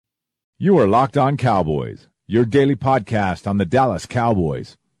You are Locked On Cowboys, your daily podcast on the Dallas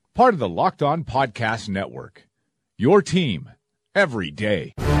Cowboys. Part of the Locked On Podcast Network. Your team every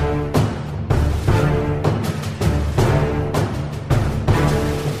day.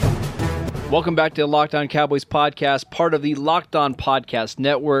 Welcome back to the Locked On Cowboys podcast, part of the Locked On Podcast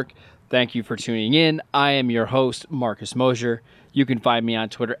Network. Thank you for tuning in. I am your host, Marcus Mosher. You can find me on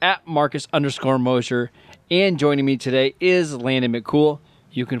Twitter at Marcus_Mosher. And joining me today is Landon McCool.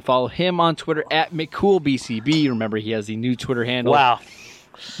 You can follow him on Twitter at McCoolBCB. Remember, he has the new Twitter handle. Wow.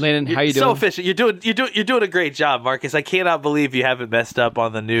 Landon, how you doing? So efficient. You're doing a great job, Marcus. I cannot believe you haven't messed up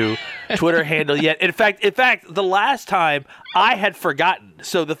on the new Twitter handle yet. In fact, the last time I had forgotten.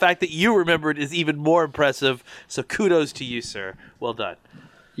 So the fact that you remembered is even more impressive. So kudos to you, sir. Well done.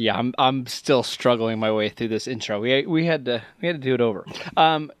 Yeah, I'm still struggling my way through this intro. We had to do it over.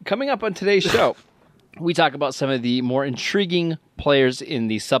 Coming up on today's show, we talk about some of the more intriguing players in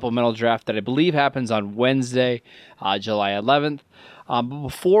the supplemental draft that I believe happens on Wednesday, July 11th. But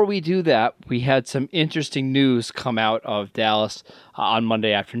before we do that, we had some interesting news come out of Dallas on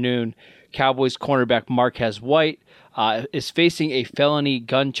Monday afternoon. Cowboys cornerback Marquez White is facing a felony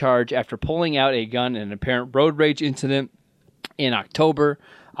gun charge after pulling out a gun in an apparent road rage incident in October.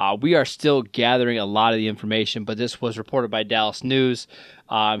 We are still gathering a lot of the information, but this was reported by Dallas News.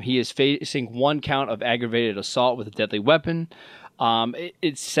 He is facing one count of aggravated assault with a deadly weapon.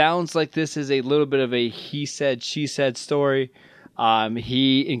 It sounds like this is a little bit of a he said, she said story.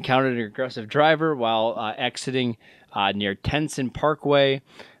 He encountered an aggressive driver while exiting near Tenson Parkway.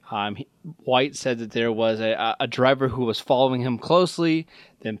 White said that there was a driver who was following him closely,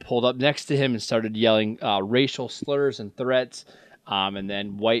 then pulled up next to him and started yelling racial slurs and threats. And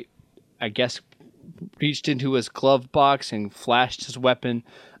then White, I guess, reached into his glove box and flashed his weapon.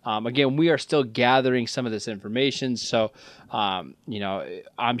 Again, we are still gathering some of this information. So,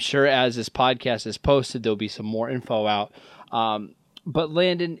 I'm sure as this podcast is posted, there'll be some more info out. But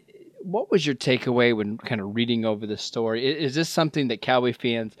Landon, what was your takeaway when kind of reading over this story? Is this something that Cowboy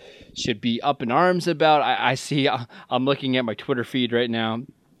fans should be up in arms about? I see, I'm looking at my Twitter feed right now,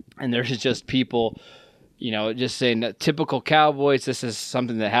 and there's just people, just saying that typical Cowboys, this is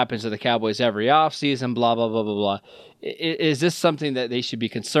something that happens to the Cowboys every offseason, blah, blah, blah, blah, blah. Is this something that they should be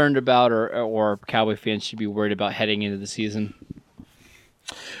concerned about or Cowboy fans should be worried about heading into the season?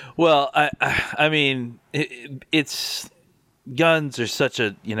 Well, I mean, it's guns are such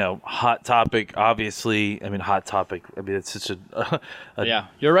a hot topic. Obviously, hot topic. It's such yeah,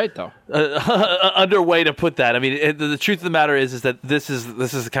 you're right though. Underway to put that. The truth of the matter is that this is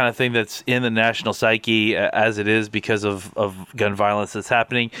the kind of thing that's in the national psyche as it is because of gun violence that's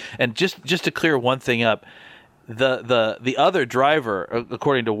happening. And just to clear one thing up, the other driver,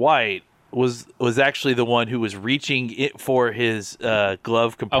 according to White, was actually the one who was reaching it for his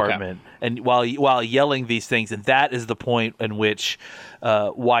glove compartment, and while yelling these things, and that is the point in which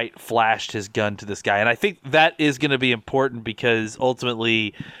White flashed his gun to this guy. And I think that is going to be important because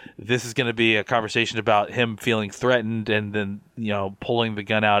ultimately this is going to be a conversation about him feeling threatened and then pulling the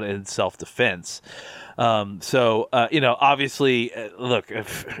gun out in self-defense. Obviously, look,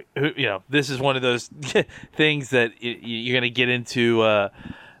 this is one of those things that you're going to get into.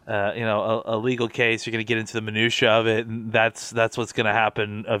 A legal case, you're going to get into the minutia of it, and that's what's going to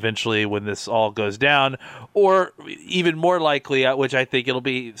happen eventually when this all goes down. Or even more likely, which I think it'll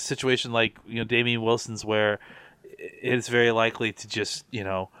be a situation like Damian Wilson's, where it's very likely to just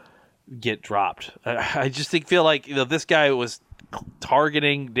get dropped. I just feel like this guy was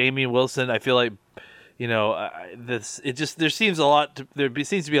targeting Damian Wilson. I feel like there seems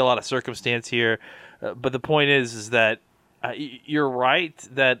to be a lot of circumstance here, but the point is that. You're right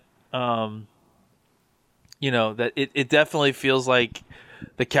that that it definitely feels like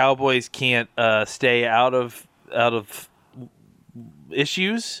the Cowboys can't stay out of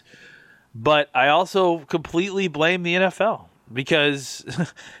issues, but I also completely blame the NFL because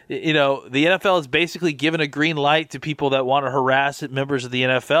the NFL has basically given a green light to people that want to harass members of the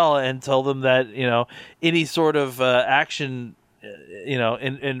NFL and tell them that any sort of action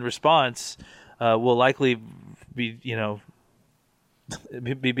in response will likely be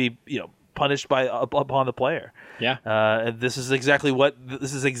punished upon the player. Yeah. This is exactly what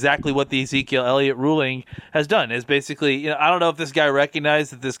the Ezekiel Elliott ruling has done. Is basically, I don't know if this guy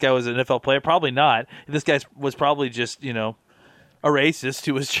recognized that this guy was an NFL player. Probably not. This guy was probably just a racist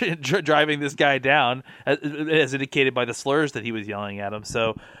who was driving this guy down, as indicated by the slurs that he was yelling at him.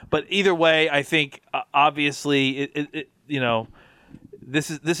 So, but either way, I think obviously This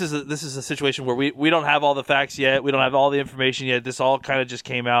is a situation where we don't have all the facts yet. We don't have all the information yet. This all kind of just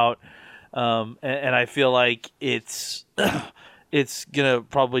came out, and I feel like it's it's gonna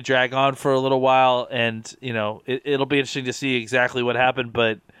probably drag on for a little while, and it'll be interesting to see exactly what happened,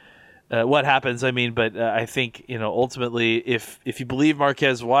 but. What happens? I mean, but I think ultimately, if you believe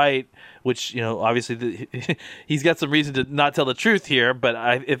Marquez White, which obviously he's got some reason to not tell the truth here, but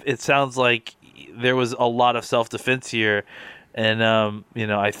if it sounds like there was a lot of self-defense here, and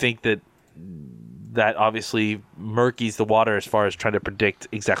I think that obviously murkies the water as far as trying to predict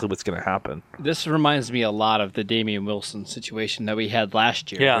exactly what's going to happen. This reminds me a lot of the Damian Wilson situation that we had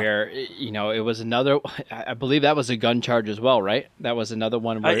last year, where it was another. I believe that was a gun charge as well, right? That was another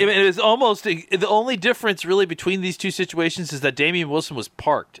one. Where it was almost the only difference really between these two situations is that Damian Wilson was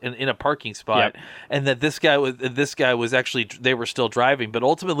parked in a parking spot, and that this guy was actually they were still driving. But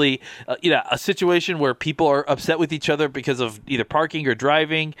ultimately, a situation where people are upset with each other because of either parking or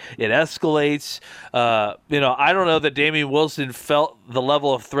driving, it escalates. I don't know that Damian Wilson felt the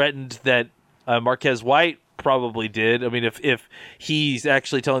level of threatened that Marquez White probably did. I mean, if he's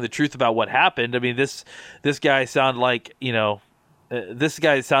actually telling the truth about what happened, I mean, this guy sounded like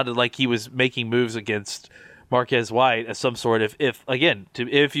he was making moves against Marquez White as some sort of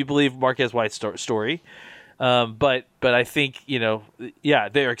if you believe Marquez White's story. But I think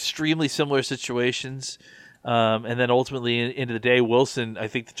they're extremely similar situations. And then ultimately, into the day, Wilson, I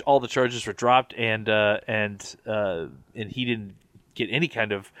think all the charges were dropped, and he didn't get any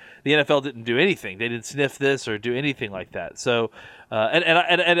kind of. The NFL didn't do anything. They didn't sniff this or do anything like that. So,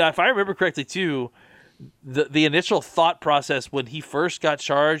 and if I remember correctly, too, the initial thought process when he first got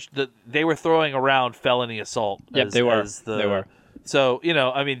charged, that they were throwing around felony assault. Yep, they were. They were. So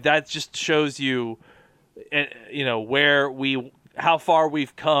I mean, that just shows you, how far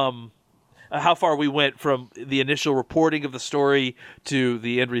we've come. How far we went from the initial reporting of the story to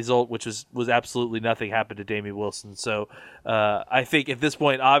the end result, which was absolutely nothing happened to Damian Wilson. So I think at this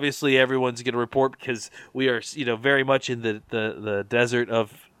point, obviously, everyone's going to report because we are, very much in the desert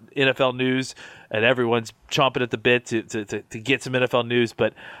of NFL news, and everyone's chomping at the bit to get some NFL news.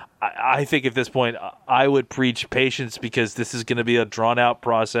 But I think at this point, I would preach patience because this is going to be a drawn-out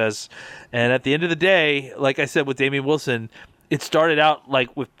process. And at the end of the day, like I said with Damian Wilson, it started out like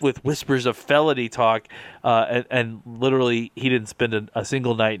with whispers of felony talk, and literally he didn't spend a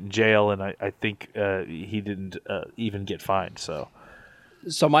single night in jail, and I think he didn't even get fined. So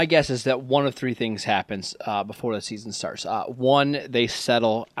my guess is that one of three things happens before the season starts. One, they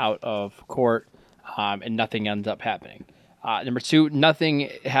settle out of court, and nothing ends up happening. Number two, nothing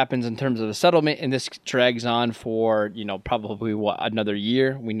happens in terms of the settlement, and this drags on for probably another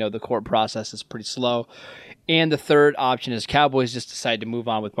year. We know the court process is pretty slow. And the third option is Cowboys just decide to move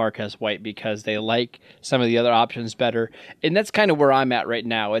on with Marquez White because they like some of the other options better. And that's kind of where I'm at right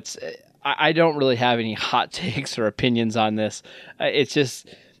now. I don't really have any hot takes or opinions on this. It's just,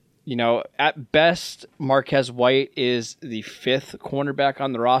 at best, Marquez White is the fifth cornerback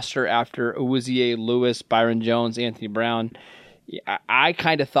on the roster after Awuzie Lewis, Byron Jones, Anthony Brown. I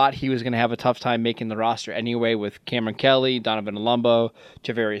kind of thought he was going to have a tough time making the roster anyway with Cameron Kelly, Donovan Olumbo,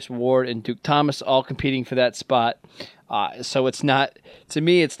 Javarius Ward, and Duke Thomas all competing for that spot. So it's not, to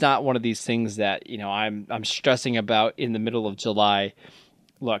me, it's not one of these things that, I'm stressing about in the middle of July.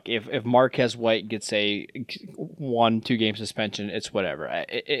 Look, if Marquez White gets a 1-2 game suspension, it's whatever.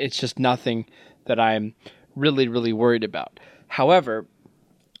 It's just nothing that I'm really, really worried about. However,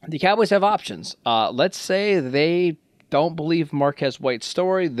 the Cowboys have options. Let's say they don't believe Marquez White's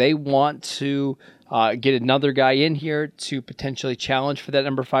story. They want to get another guy in here to potentially challenge for that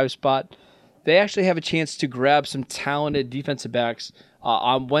number 5 spot. They actually have a chance to grab some talented defensive backs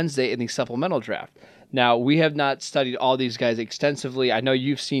on Wednesday in the supplemental draft. Now, we have not studied all these guys extensively. I know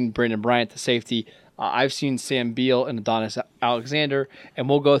you've seen Brandon Bryant, the safety. I've seen Sam Beal and Adonis Alexander, and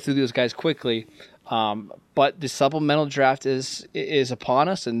we'll go through those guys quickly. But the supplemental draft is upon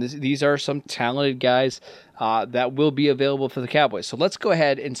us, and these are some talented guys that will be available for the Cowboys. So let's go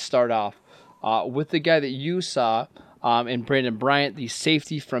ahead and start off with the guy that you saw in Brandon Bryant, the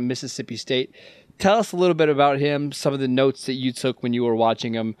safety from Mississippi State. Tell us a little bit about him, some of the notes that you took when you were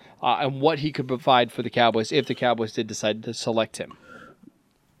watching him, and what he could provide for the Cowboys if the Cowboys did decide to select him.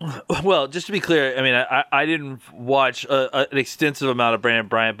 Well, just to be clear, I mean, I didn't watch an extensive amount of Brandon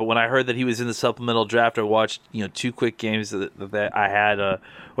Bryant, but when I heard that he was in the supplemental draft, I watched 2 quick games that I had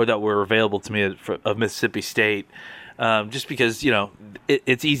or that were available to me of Mississippi State. Just because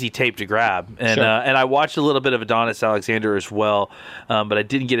it's easy tape to grab, and Sure. And I watched a little bit of Adonis Alexander as well, but I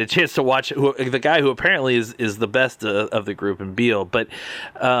didn't get a chance to watch the guy who apparently is the best of the group in Beal. But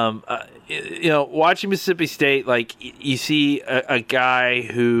watching Mississippi State, like you see a guy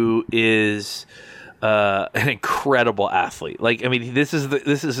who is an incredible athlete. Like, I mean, this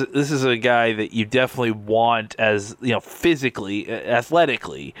is a guy that you definitely want as, physically,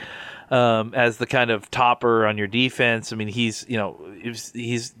 athletically, as the kind of topper on your defense. I mean, he's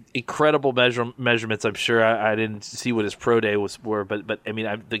incredible measurements. I'm sure I didn't see what his pro day were, but I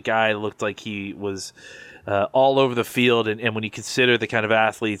mean, the guy looked like he was all over the field, and when you consider the kind of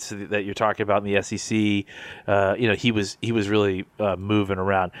athletes that you're talking about in the SEC, he was really moving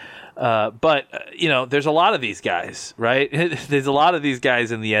around. But there's a lot of these guys, right? There's a lot of these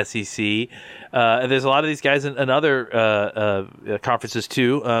guys in the SEC. And there's a lot of these guys in other conferences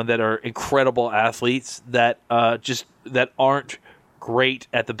too that are incredible athletes that aren't great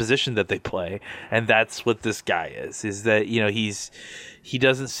at the position that they play, and that's what this guy is. Is that he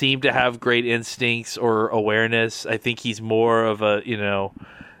doesn't seem to have great instincts or awareness. I think he's more of a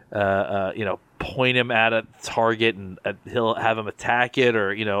point him at a target and he'll have him attack it,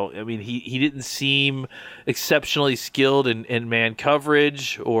 or I mean, he didn't seem exceptionally skilled in man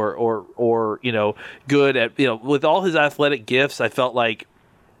coverage or good at with all his athletic gifts. I felt like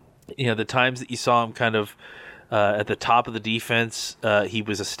the times that you saw him kind of at the top of the defense, he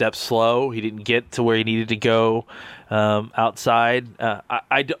was a step slow. He didn't get to where he needed to go outside.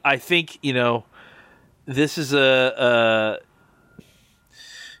 I think this is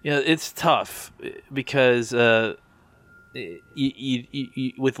it's tough because you,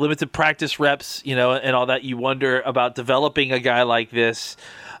 with limited practice reps, and all that, you wonder about developing a guy like this.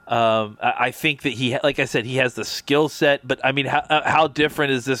 I think that like I said, he has the skill set, but I mean, how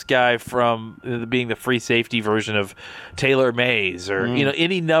different is this guy from being the free safety version of Taylor Mays or,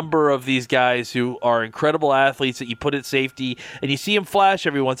 any number of these guys who are incredible athletes that you put at safety and you see them flash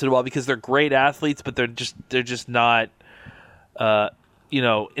every once in a while because they're great athletes, but they're just not,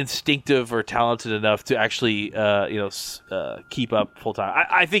 instinctive or talented enough to actually, keep up full time.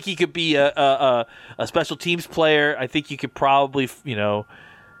 I think he could be a special teams player. I think you could probably,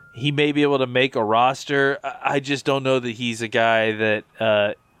 he may be able to make a roster. I just don't know that he's a guy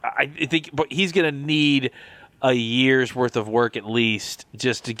that I think, but he's going to need a year's worth of work at least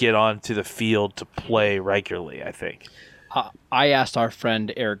just to get onto the field to play regularly, I think. I asked our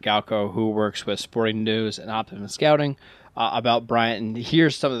friend Eric Galco, who works with Sporting News and Optimum Scouting, about Bryant, and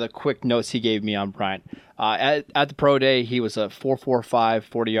here's some of the quick notes he gave me on Bryant. At the pro day, he was a 4.45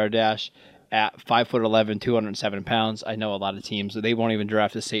 40-yard dash at 5'11", 207 pounds. I know a lot of teams, they won't even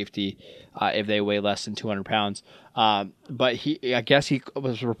draft a safety if they weigh less than 200 pounds. But I guess he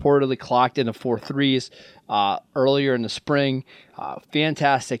was reportedly clocked into 4.3s earlier in the spring.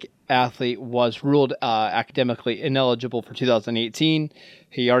 Fantastic athlete, was ruled academically ineligible for 2018.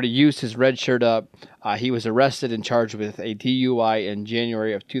 He already used his red shirt up. He was arrested and charged with a DUI in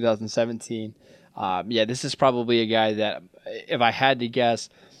January of 2017. This is probably a guy that, if I had to guess,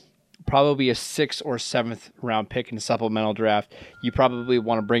 probably a 6th or 7th round pick in the supplemental draft. You probably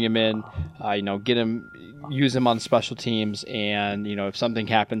want to bring him in, get him, use him on special teams, and if something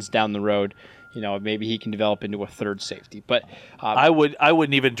happens down the road, maybe he can develop into a third safety. But I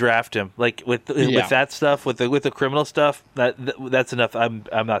wouldn't even draft him. Like with that stuff, with the criminal stuff, that's enough. I'm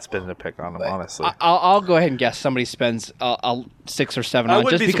not spending a pick on him, honestly. I'll go ahead and guess somebody spends a 6 or 7 on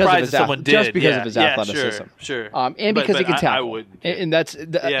just because of his athleticism. Sure. And because he can tackle. I would. And that's you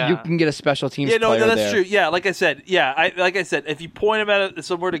can get a true player that's there. true. Yeah, like I said, if you point him at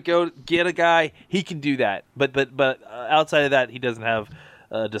somewhere to go get a guy, he can do that. But outside of that, he doesn't have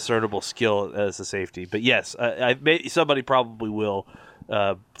a discernible skill as a safety. But yes, somebody probably will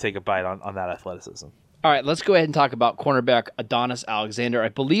take a bite on that athleticism. All right, let's go ahead and talk about cornerback Adonis Alexander. I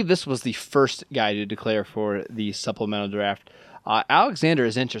believe this was the first guy to declare for the supplemental draft. Alexander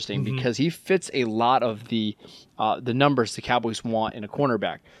is interesting because he fits a lot of the numbers the Cowboys want in a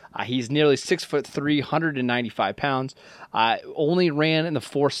cornerback. He's nearly 6'3", 195 pounds. Only ran in the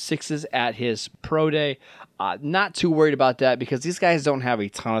 4.6s at his pro day. Not too worried about that because these guys don't have a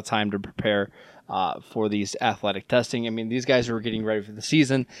ton of time to prepare for these athletic testing. I mean, these guys were getting ready for the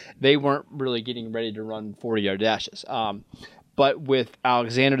season. They weren't really getting ready to run 40-yard dashes. But with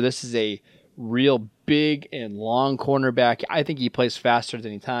Alexander, this is a real big and long cornerback. I think he plays faster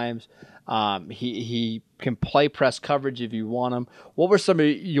than he times. He can play press coverage if you want him. What were some of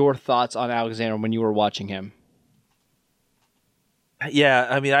your thoughts on Alexander when you were watching him? Yeah,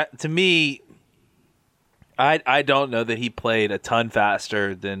 I mean, to me, I don't know that he played a ton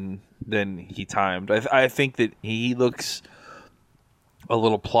faster than he timed. I think that he looks a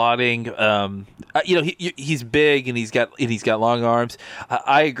little plodding. He's big and he's got long arms.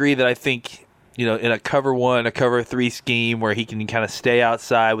 I agree that I think in a cover 1, a cover 3 scheme where he can kind of stay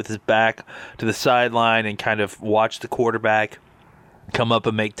outside with his back to the sideline and kind of watch the quarterback come up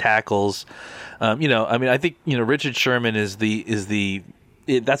and make tackles. I think Richard Sherman is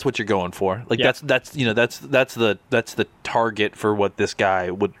that's what you're going for. Like that's the target for what this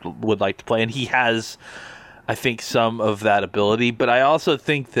guy would like to play, and he has, I think, some of that ability. But I also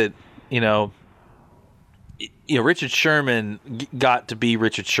think that Richard Sherman got to be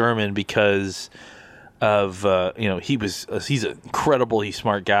Richard Sherman because of he's an incredibly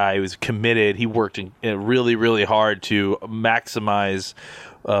smart guy. He was committed. He worked really, really hard to maximize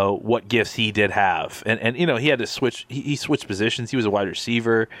what gifts he did have, and he had to switch. He switched positions. He was a wide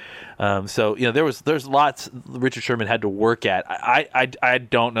receiver, so there's lots Richard Sherman had to work at. I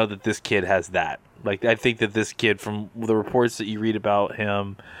don't know that this kid has that. Like, I think that this kid, from the reports that you read about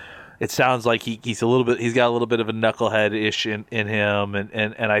him, it sounds like he's got a little bit of a knucklehead ish in him,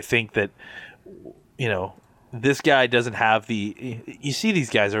 and I think that this guy doesn't have you see these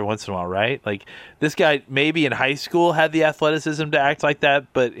guys every once in a while, right? Like, this guy maybe in high school had the athleticism to act like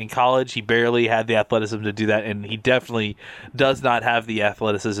that, but in college he barely had the athleticism to do that, and he definitely does not have the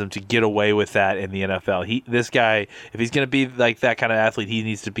athleticism to get away with that in the NFL. This guy, if he's going to be like that kind of athlete, he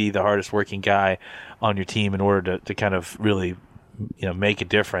needs to be the hardest working guy on your team in order to kind of really make a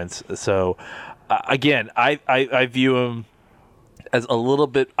difference. So again, I view him as a little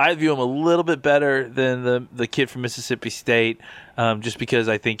bit better than the kid from Mississippi State, just because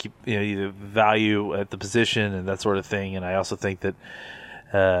I think the value at the position and that sort of thing, and I also think that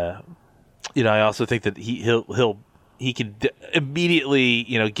he can immediately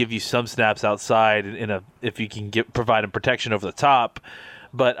give you some snaps outside if you can provide him protection over the top,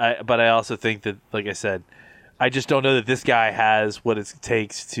 but I also think that, like I said, I just don't know that this guy has what it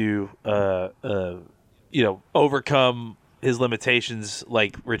takes to overcome his limitations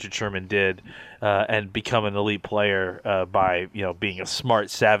like Richard Sherman did, and become an elite player by being a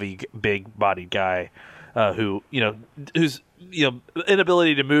smart, savvy, big-bodied guy whose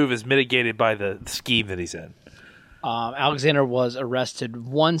inability to move is mitigated by the scheme that he's in. Alexander was arrested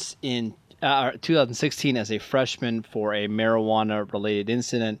once in 2016 as a freshman for a marijuana-related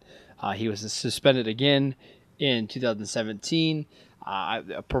incident. He was suspended again in 2017.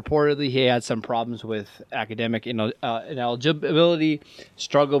 Purportedly, he had some problems with academic ineligibility,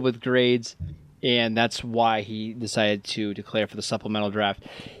 struggled with grades, and that's why he decided to declare for the supplemental draft.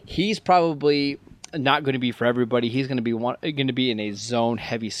 He's probably not going to be for everybody. He's going to be in a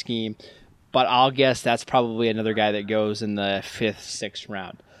zone-heavy scheme, but I'll guess that's probably another guy that goes in the 5th, 6th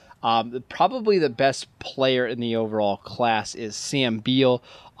round. Probably the best player in the overall class is Sam Beal,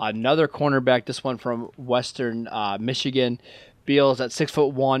 another cornerback, this one from Western Michigan. Beal's at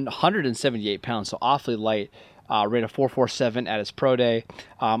 6'1", 178 pounds, so awfully light. Ran a 4.47 at his pro day.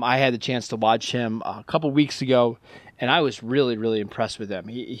 I had the chance to watch him a couple weeks ago, and I was really, really impressed with him.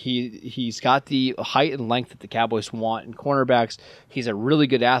 He's got the height and length that the Cowboys want in cornerbacks. He's a really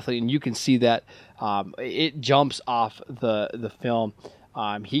good athlete, and you can see that it jumps off the film.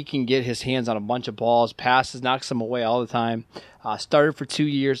 He can get his hands on a bunch of balls, passes, knocks them away all the time. Started for 2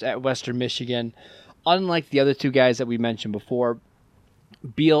 years at Western Michigan. Unlike the other two guys that we mentioned before,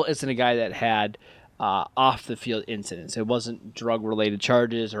 Beal isn't a guy that had off-the-field incidents. It wasn't drug-related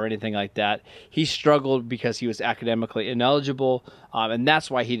charges or anything like that. He struggled because he was academically ineligible, and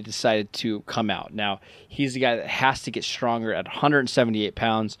that's why he decided to come out. Now, he's a guy that has to get stronger at 178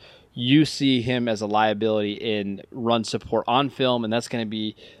 pounds. You see him as a liability in run support on film, and that's going to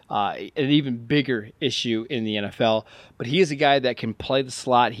be an even bigger issue in the NFL. But he is a guy that can play the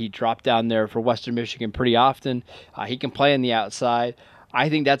slot. He dropped down there for Western Michigan pretty often. He can play on the outside. I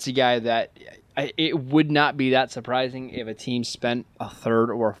think that's a guy that it would not be that surprising if a team spent a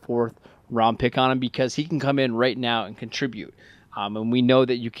 3rd or a 4th round pick on him, because he can come in right now and contribute. And we know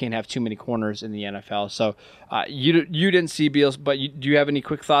that you can't have too many corners in the NFL. So you didn't see Beal, but do you have any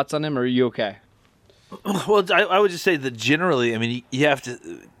quick thoughts on him, or are you okay? Well, I would just say that generally, I mean, you have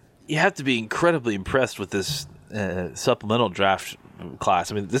to be incredibly impressed with this supplemental draft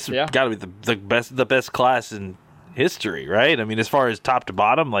class. I mean, this has got to be the best class in history, right? I mean, as far as top to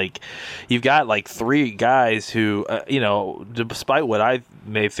bottom, like, you've got like 3 guys who, despite what I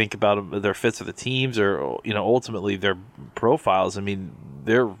may think about their fits for the teams or, ultimately their profiles, I mean,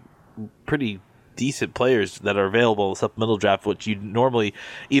 they're pretty decent players that are available in the supplemental draft, which you normally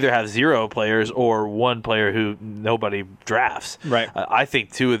either have 0 players or 1 player who nobody drafts. Right. I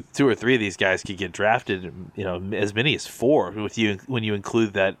think two or three of these guys could get drafted, as many as 4 when you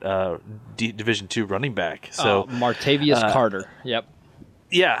include that Division II running back. So Martavius Carter. Yep.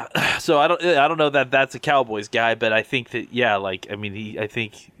 Yeah. So I don't know that that's a Cowboys guy, but I think that, I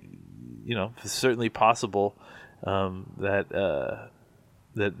think it's certainly possible that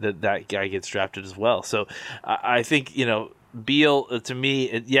guy gets drafted as well. So I think, Beal, to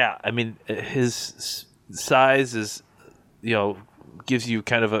me, I mean, his size is, gives you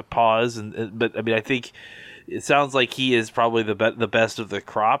kind of a pause, but I mean, I think it sounds like he is probably the best of the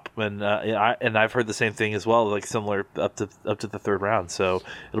crop, and I've heard the same thing as well, like similar up to the third round. So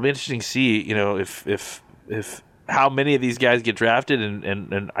it'll be interesting to see, if how many of these guys get drafted,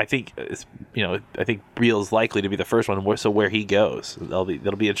 and I think I think Beal's likely to be the first one. So where he goes, that'll be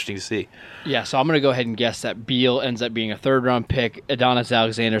interesting to see. Yeah, so I'm going to go ahead and guess that Beal ends up being a third-round pick, Adonis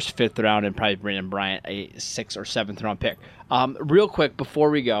Alexander's fifth round, and probably Brandon Bryant a 6th or 7th round pick. Real quick before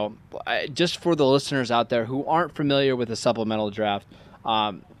we go, just for the listeners out there who aren't familiar with the supplemental draft,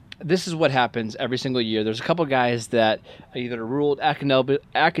 this is what happens every single year. There's a couple guys that are either ruled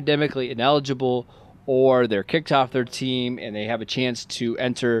academically ineligible, or they're kicked off their team and they have a chance to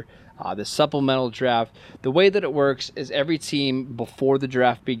enter the supplemental draft. The way that it works is every team before the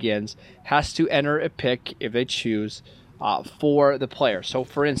draft begins has to enter a pick, if they choose, for the player. So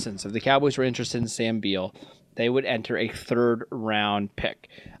for instance, if the Cowboys were interested in Sam Beal, they would enter a third round pick.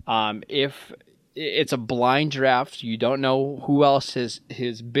 If it's a blind draft, you don't know who else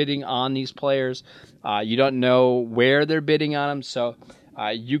is bidding on these players. You don't know where they're bidding on them. So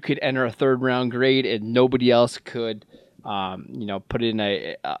you could enter a third round grade and nobody else could, put in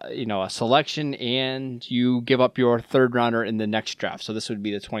a selection, and you give up your third rounder in the next draft. So this would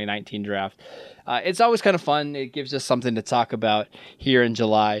be the 2019 draft. It's always kind of fun. It gives us something to talk about here in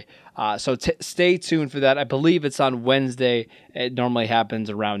July. So stay tuned for that. I believe it's on Wednesday. It normally happens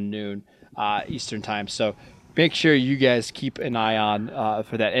around noon Eastern time. So make sure you guys keep an eye on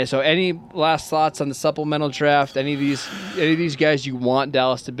for that. And so any last thoughts on the supplemental draft? Any of these guys you want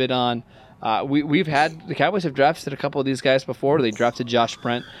Dallas to bid on? The Cowboys have drafted a couple of these guys before. They drafted Josh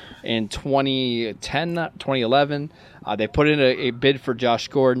Brent in 2010, 2011. They put in a bid for Josh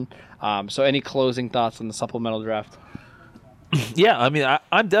Gordon. So any closing thoughts on the supplemental draft? Yeah, I mean,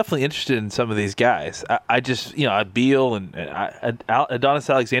 I'm definitely interested in some of these guys. I just, Beal and Adonis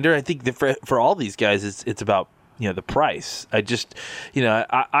Alexander, I think that for all these guys, it's about, the price. I just,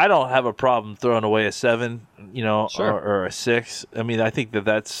 I don't have a problem throwing away a 7, Sure. or a 6. I mean, I think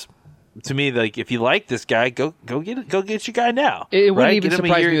that's, to me, like, if you like this guy, go get your guy now. It wouldn't right? even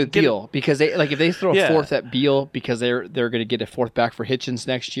surprise me with Beal, because if they throw a fourth at Beal because they're going to get a fourth back for Hitchens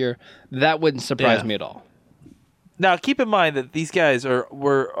next year, that wouldn't surprise me at all. Now, keep in mind that these guys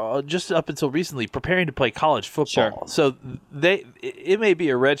were just up until recently preparing to play college football. Sure. So it may be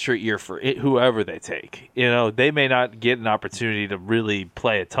a redshirt year for whoever they take. They may not get an opportunity to really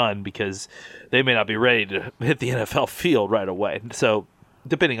play a ton because they may not be ready to hit the NFL field right away. So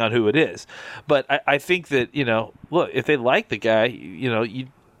depending on who it is. But I think that, look, if they like the guy,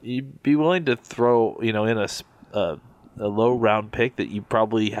 you'd be willing to throw, in a low round pick that you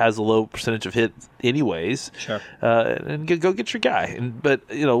probably has a low percentage of hit anyways. Sure. And go get your guy. But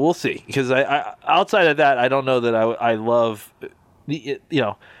we'll see, because I outside of that, I don't know that I love,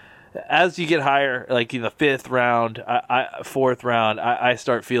 as you get higher, like in the 5th round, 4th round, I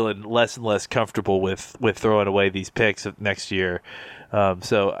start feeling less and less comfortable with throwing away these picks next year.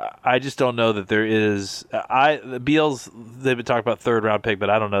 So I just don't know that there is. Beal's, they've been talking about 3rd round pick, but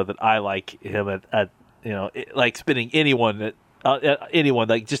I don't know that I like him at like spinning anyone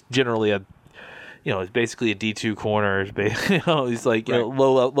like just generally it's basically a D2 corner. He's like right.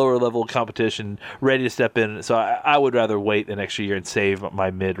 Lower level competition, ready to step in. So I would rather wait the next year and save my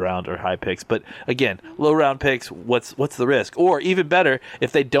mid round or high picks. But again, low round picks, what's the risk? Or even better,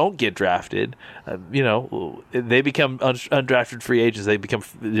 if they don't get drafted, they become undrafted free agents. They become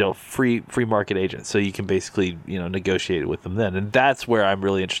free market agents. So you can basically negotiate with them then, and that's where I'm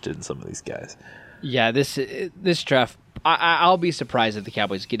really interested in some of these guys. Yeah, this draft, I'll be surprised if the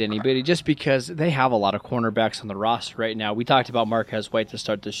Cowboys get anybody, just because they have a lot of cornerbacks on the roster right now. We talked about Marquez White to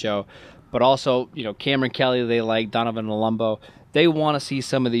start the show, but also, Cameron Kelly, they like Donovan Olumbo. They want to see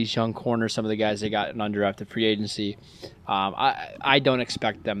some of these young corners, some of the guys they got in undrafted free agency. I don't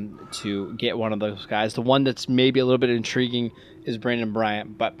expect them to get one of those guys. The one that's maybe a little bit intriguing is Brandon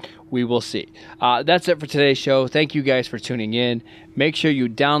Bryant, but we will see. That's it for today's show. Thank you guys for tuning in. Make sure you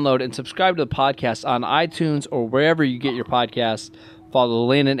download and subscribe to the podcast on iTunes or wherever you get your podcasts. Follow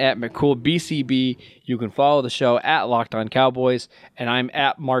Landon at McCoolBCB. You can follow the show at Locked On Cowboys, and I'm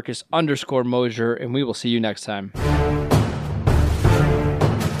at Marcus_Mosher, and we will see you next time.